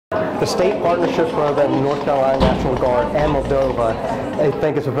The state partnership program in North Carolina National Guard and Moldova, I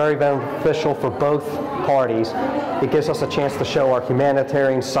think is very beneficial for both parties. It gives us a chance to show our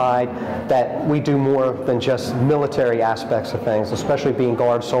humanitarian side that we do more than just military aspects of things, especially being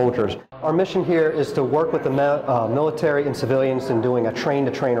Guard soldiers. Our mission here is to work with the military and civilians in doing a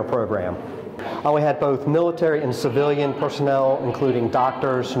train-the-trainer program. We had both military and civilian personnel, including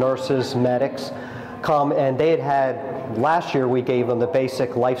doctors, nurses, medics, come, and they had last year we gave them the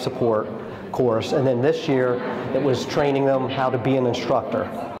basic life support course, and then this year it was training them how to be an instructor.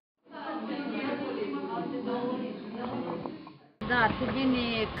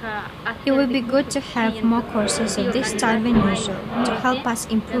 It would be good to have more courses of this type than usual to help us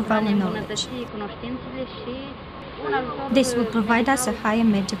improve our knowledge. This will provide us a higher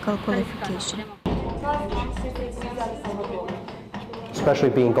medical qualification. Especially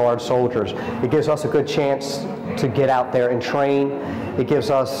being Guard soldiers, it gives us a good chance to get out there and train. It gives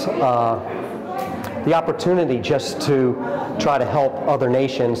us the opportunity just to try to help other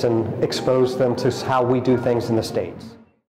nations and expose them to how we do things in the States.